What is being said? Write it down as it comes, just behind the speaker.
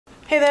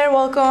Hey there,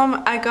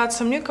 welcome. I got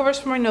some new covers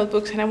for my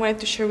notebooks and I wanted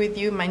to share with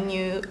you my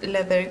new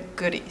leather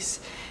goodies.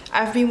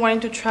 I've been wanting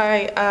to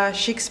try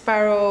Chic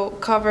Sparrow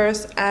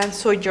covers and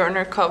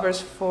Sojourner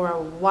covers for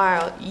a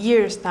while,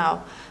 years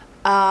now.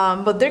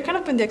 But they're kind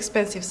of on the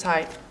expensive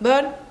side.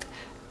 But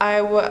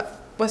I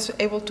was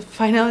able to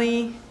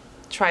finally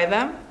try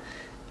them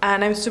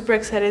and I'm super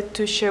excited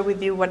to share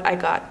with you what I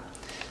got.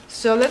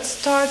 So let's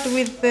start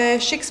with the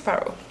Chic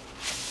Sparrow.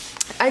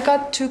 I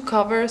got two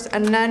covers, a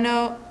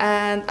nano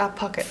and a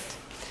pocket.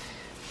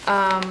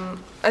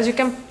 As you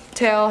can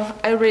tell,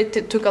 I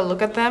already took a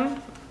look at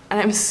them and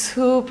I'm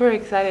super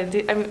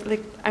excited.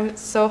 I'm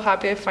so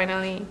happy I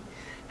finally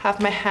have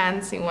my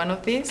hands in one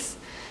of these.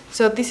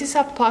 So this is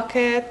a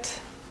pocket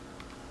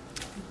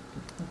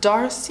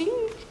Darcy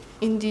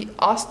in the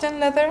Austen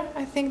leather.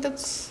 I think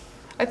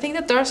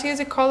that Darcy is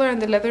the color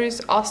and the leather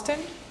is Austen.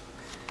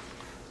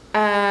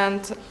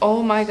 And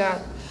oh my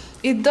god,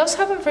 it does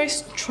have a very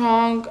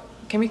strong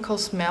chemical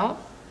smell.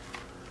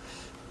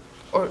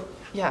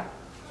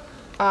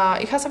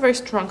 It has a very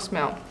strong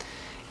smell.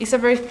 It's a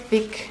very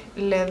thick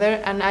leather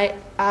and I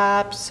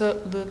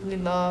absolutely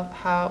love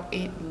how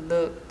it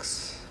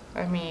looks.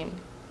 I mean,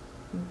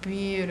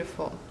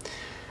 beautiful.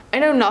 I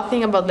know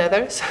nothing about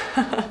leathers.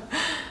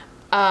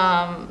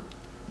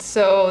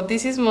 So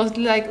this is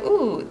mostly like,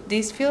 ooh,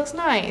 this feels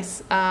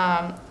nice.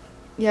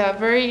 Yeah,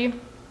 very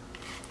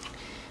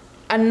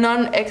a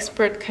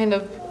non-expert kind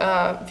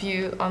of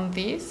view on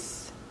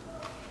this.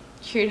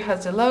 Here it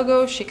has the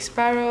logo, Chic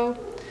Sparrow.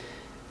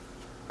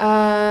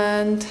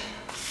 And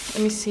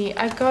let me see,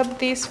 I got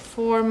this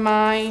for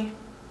my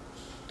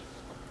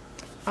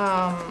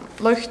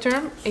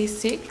Leuchtturm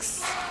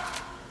A6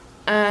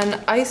 and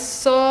I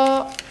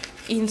saw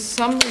in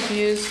some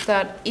reviews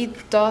that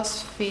it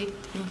does fit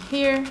in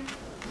here,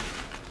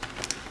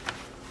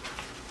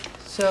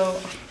 so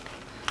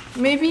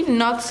maybe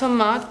not so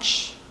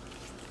much,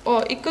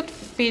 or it could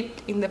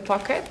fit in the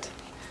pocket,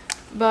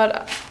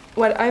 but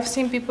what I've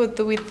seen people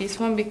do with this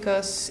one,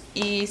 because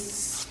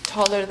it's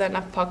taller than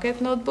a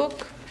pocket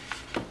notebook,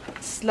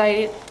 slide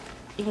it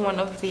in one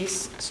of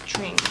these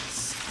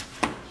strings.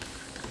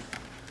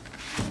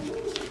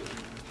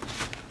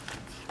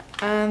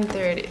 And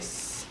there it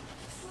is.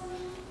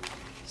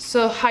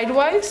 So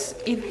height-wise,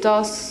 it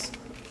does,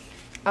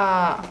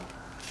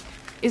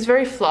 it's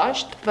very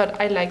flushed, but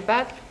I like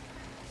that.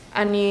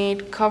 And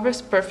it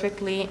covers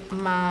perfectly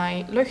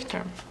my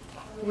Leuchtturm,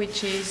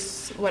 which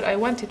is what I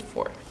want it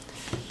for.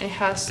 And it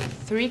has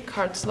 3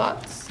 card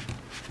slots.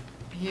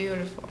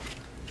 Beautiful.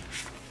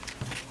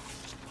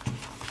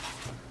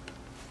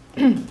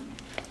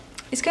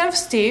 It's kind of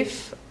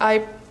stiff.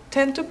 I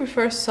tend to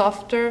prefer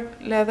softer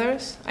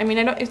leathers. I mean,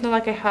 it's not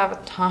like I have a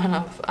ton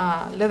of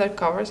leather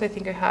covers. I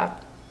think I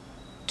have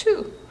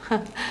 2.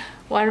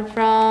 One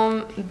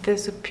from the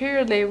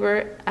Superior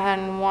Labor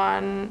and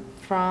one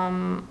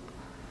from,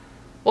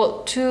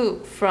 well,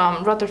 2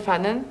 from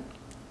Rotterdam,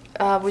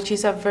 which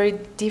is a very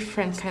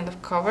different kind of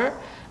cover.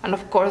 And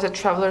of course, the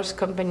Travelers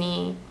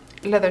Company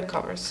leather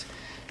covers.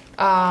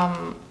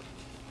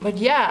 But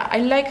yeah, I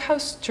like how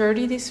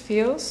sturdy this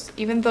feels.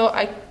 Even though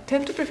I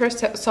tend to prefer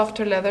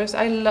softer leathers,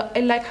 I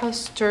like how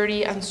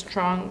sturdy and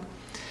strong.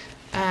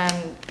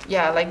 And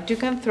yeah, like you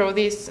can throw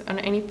this on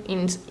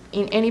in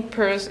any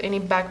purse, any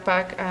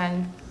backpack,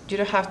 and you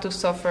don't have to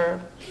suffer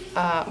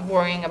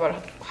worrying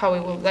about how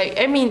it will. Like,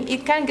 I mean,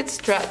 it can get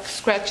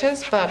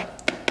scratches, but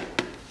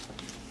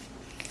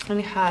and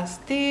it has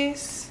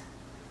this,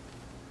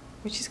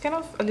 which is kind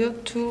of a little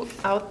too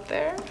out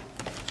there.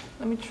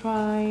 Let me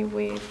try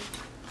with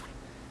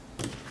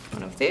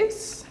one of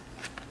these.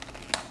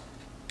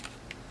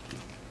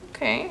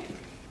 Okay.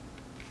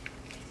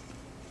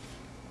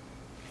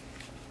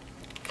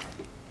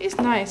 It's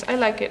nice. I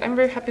like it. I'm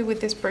very happy with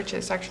this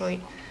purchase,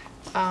 actually.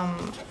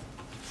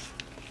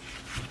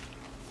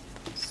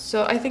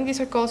 So I think these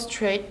are called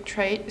striations.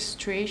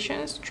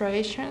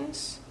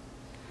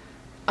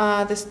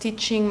 The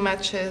stitching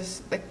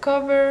matches the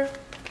cover.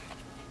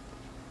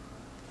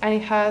 And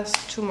it has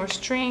 2 more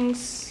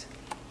strings.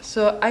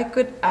 So I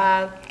could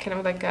add kind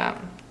of like a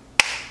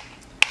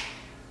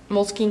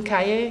moleskin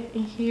cahier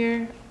in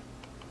here,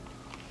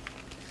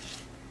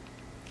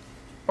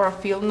 or a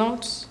field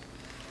notes.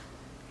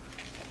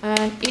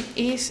 And it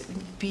is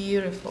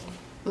beautiful.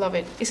 Love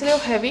it. It's a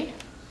little heavy,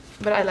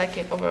 but I like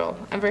it overall.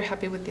 I'm very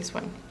happy with this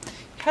one.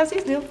 It has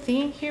this little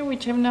thing here,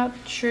 which I'm not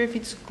sure if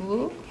it's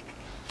glue.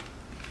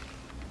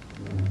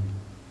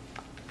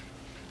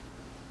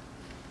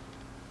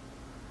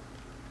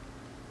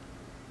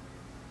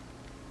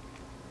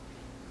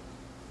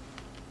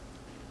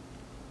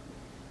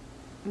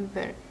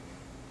 There.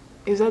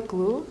 Is that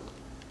glue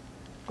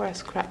or a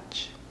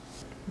scratch?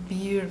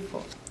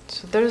 Beautiful.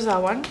 So there's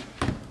that one.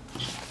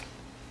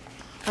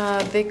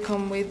 They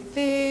come with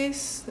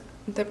this,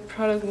 the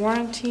product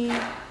warranty,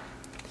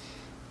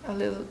 a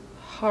little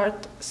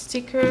heart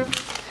sticker,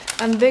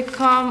 and they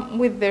come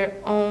with their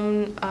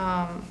own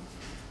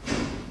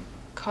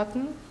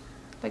cotton,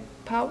 like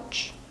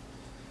pouch.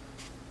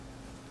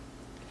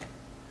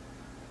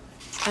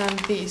 And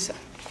these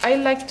I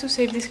like to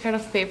save this kind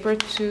of paper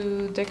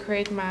to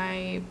decorate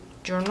my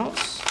journals,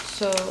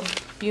 so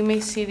you may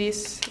see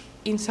this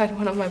inside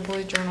one of my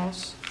bullet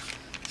journals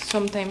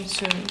sometime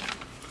soon.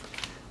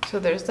 So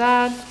there's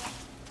that.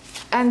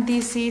 And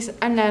this is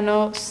a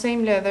nano,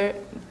 same leather,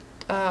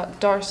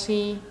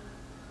 Darcy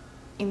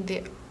in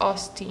the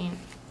Austen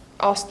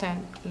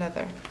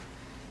leather.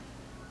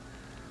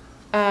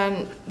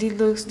 And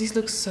this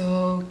looks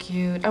so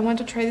cute. I want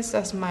to try this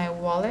as my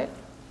wallet.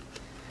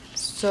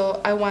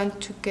 So I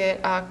want to get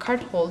a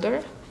card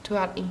holder to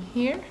add in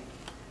here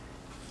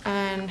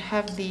and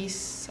have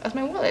this as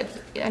my wallet.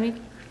 And it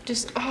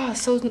just,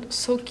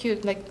 so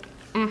cute, like,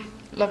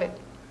 love it.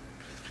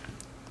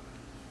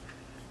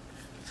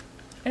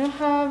 I don't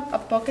have a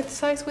pocket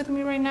size with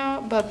me right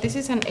now, but this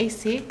is an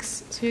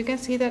A6, so you can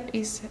see that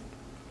is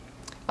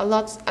a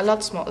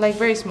lot small, like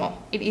very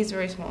small. It is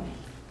very small,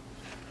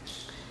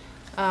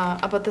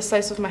 about the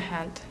size of my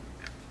hand.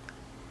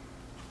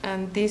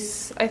 And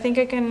this, I think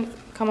I can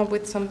come up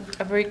with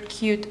a very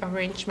cute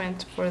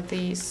arrangement for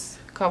this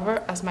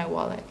cover as my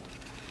wallet.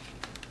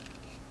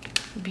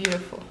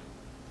 Beautiful,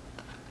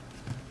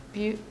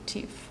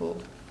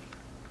 beautiful.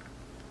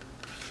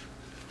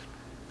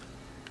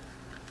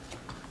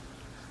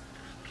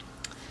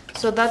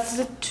 So that's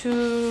the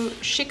two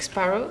Chic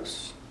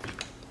Sparrows.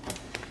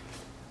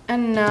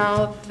 And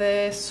now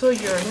the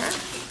Sojourner.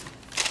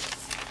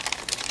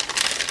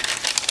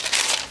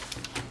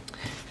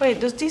 Wait,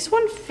 does this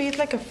one fit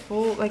like a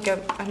full, like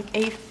an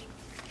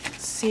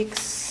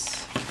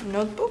A6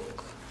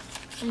 notebook?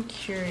 I'm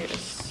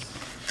curious.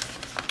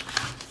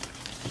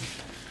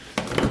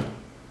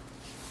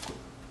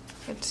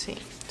 Let's see.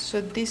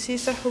 So this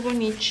is a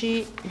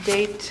Hobonichi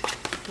date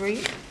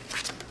free.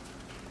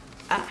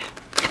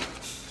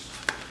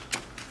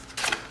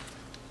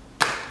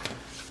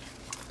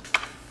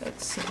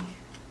 Let's see.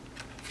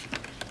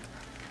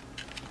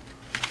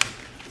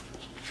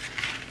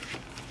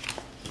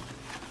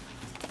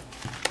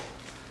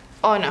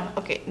 Oh no,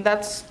 okay,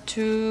 that's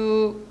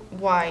too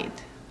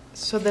wide.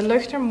 So the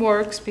Leuchtturm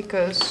works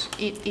because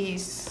it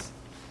is,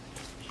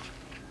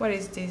 what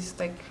is this,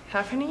 like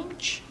half an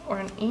inch or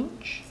an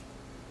inch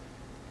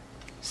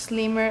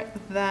slimmer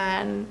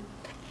than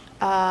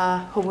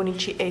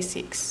Hobonichi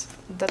A6.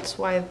 That's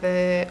why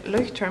the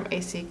Leuchtturm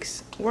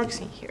A6 works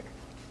in here.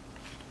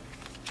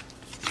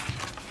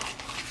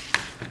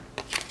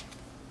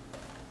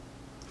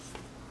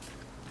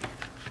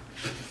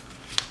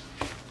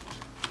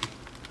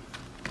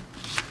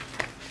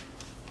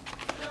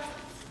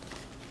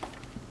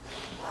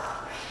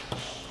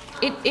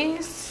 It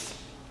is,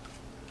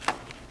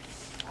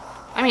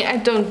 I mean, I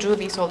don't do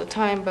this all the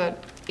time,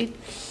 but it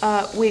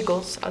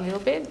wiggles a little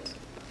bit.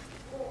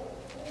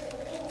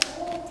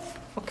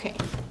 Okay.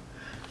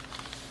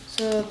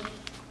 So,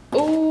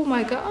 oh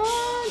my god,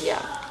 yeah.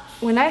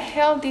 When I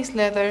held this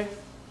leather,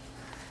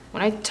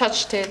 when I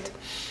touched it,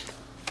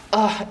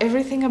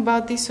 everything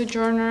about this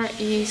Sojourner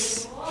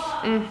is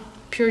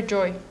pure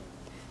joy.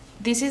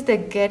 This is the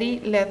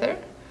Gedi leather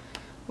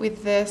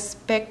with the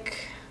speck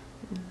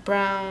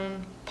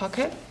brown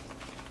pocket.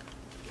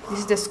 This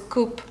is the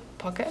scoop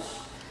pocket.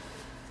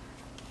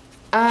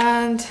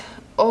 And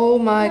oh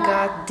my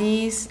god,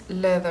 this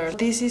leather.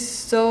 This is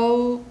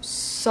so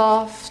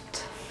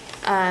soft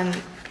and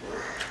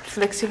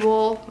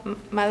flexible,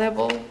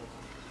 malleable.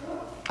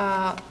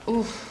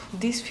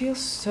 This feels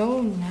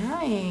so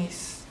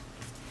nice.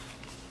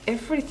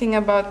 Everything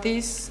about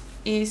this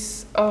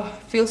is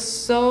feels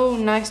so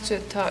nice to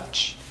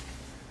touch.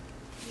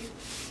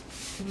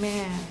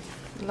 Man,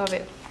 love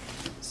it.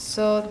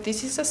 So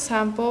this is a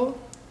sample.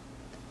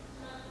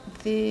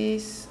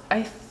 This,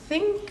 I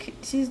think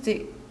this is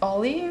the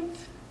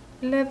olive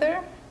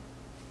leather,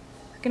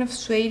 kind of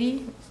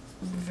suede,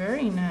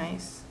 very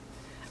nice.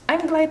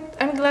 I'm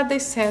glad they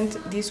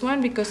sent this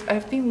one because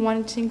I've been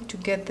wanting to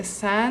get the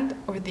sand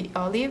or the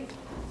olive,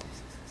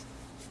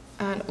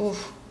 and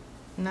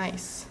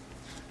nice.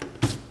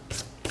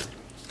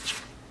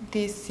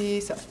 This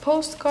is a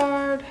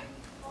postcard.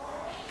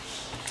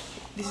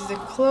 This is the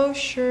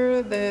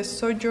closure, the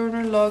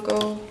Sojourner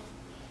logo.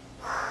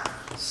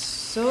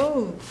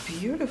 So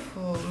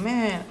beautiful,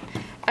 man.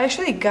 I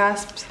actually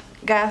gasped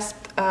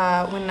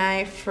when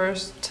I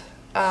first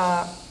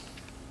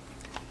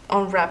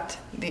unwrapped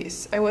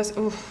this. I was,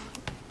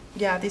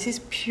 yeah, this is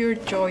pure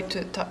joy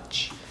to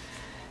touch.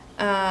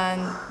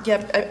 And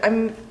yeah,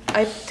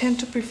 I tend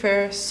to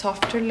prefer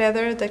softer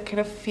leather that kind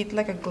of fit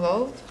like a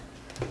glove.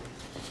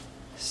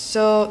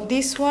 So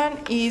this one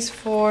is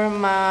for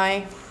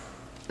my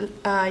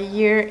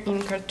year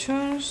in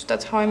cartoons.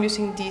 That's how I'm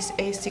using this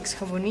A6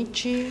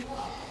 Hobonichi.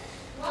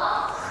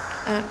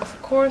 And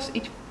of course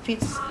it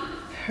fits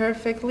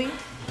perfectly.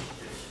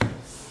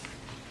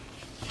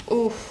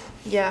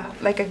 Yeah,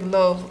 like a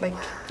glove, like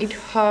it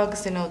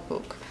hugs the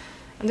notebook.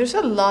 And there's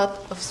a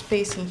lot of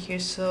space in here,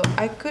 so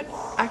I could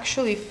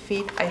actually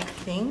fit, I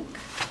think,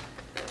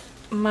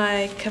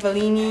 my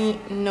Cavallini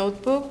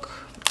notebook,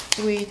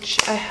 which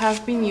I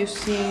have been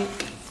using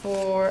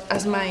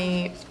as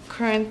my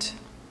current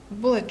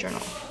bullet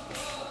journal.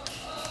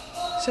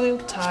 It's a little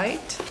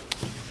tight,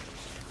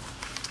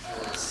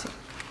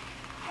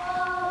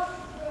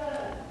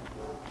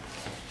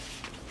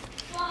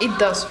 it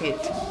does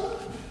fit.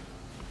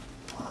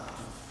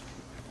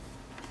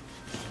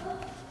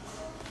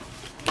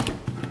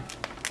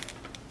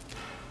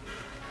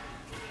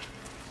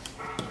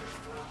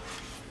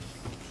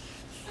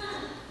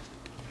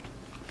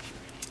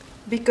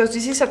 Because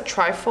this is a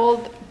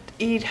trifold,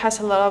 it has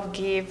a lot of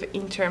give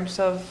in terms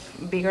of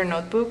bigger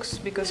notebooks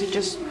because it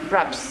just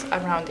wraps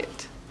around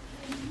it.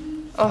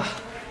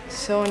 Oh,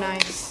 so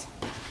nice.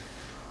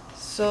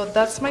 So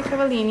that's my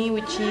Cavallini,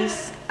 which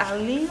is a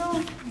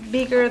little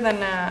bigger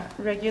than a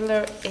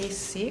regular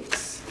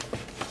A6.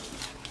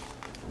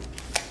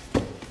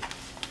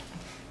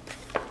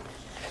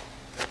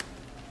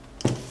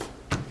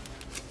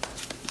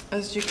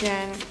 As you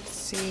can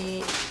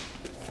see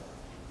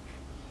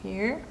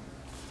here.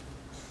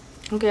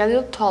 Okay, a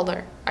little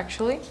taller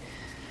actually,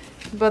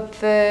 but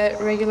the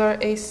regular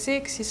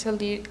A6 is a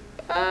little,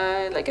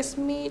 like a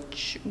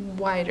smidge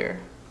wider,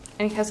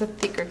 and it has a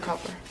thicker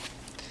cover.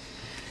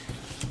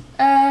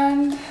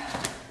 And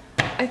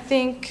I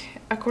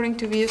think, according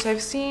to videos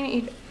I've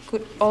seen, it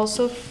could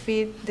also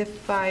fit the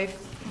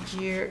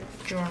 5-year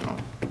journal.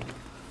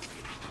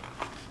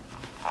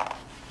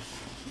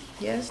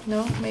 Yes,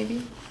 no,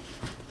 maybe?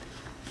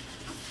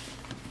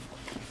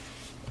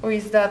 Or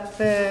is that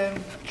the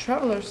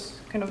traveler's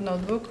kind of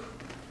notebook,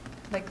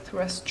 like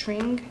through a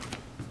string?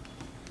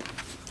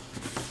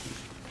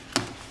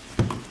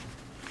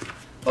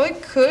 Well,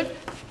 it could,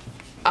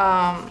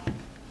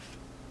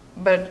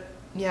 but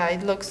yeah,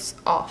 it looks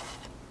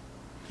off.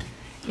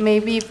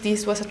 Maybe if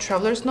this was a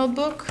traveler's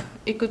notebook,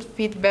 it could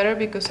fit better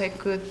because I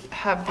could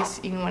have this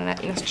in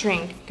a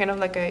string, kind of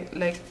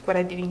like what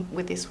I did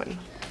with this one.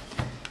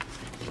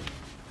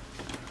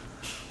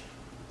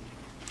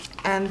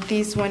 And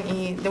this one,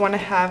 the one I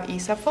have,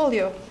 is a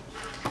folio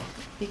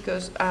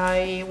because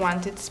I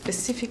want it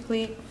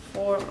specifically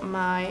for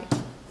my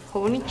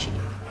Hobonichi.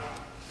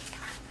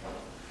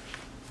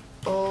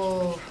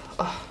 Oh,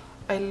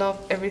 I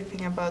love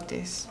everything about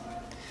this.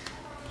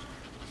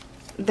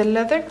 The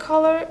leather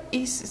color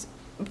is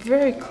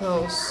very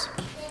close.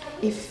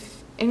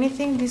 If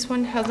anything, this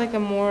one has like a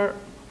more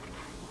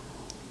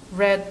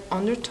red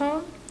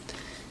undertone,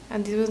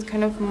 and this was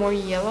kind of more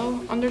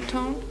yellow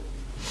undertone.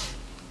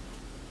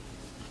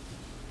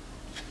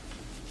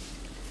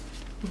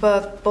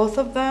 But both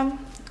of them,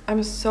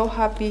 I'm so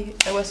happy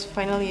I was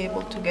finally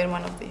able to get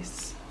one of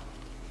these.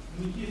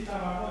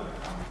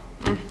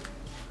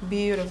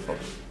 Beautiful.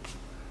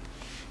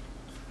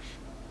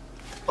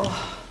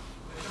 Oh,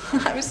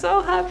 I'm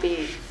so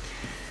happy.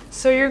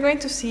 So you're going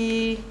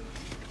to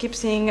keep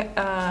seeing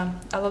a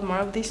lot more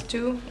of these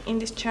too in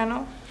this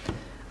channel.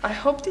 I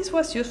hope this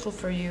was useful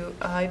for you.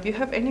 If you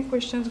have any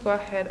questions, go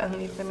ahead and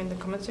leave them in the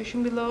comment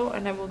section below,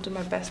 and I will do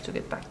my best to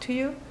get back to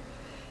you.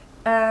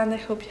 And I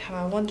hope you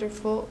have a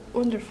wonderful,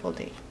 wonderful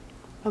day.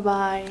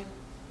 Bye-bye.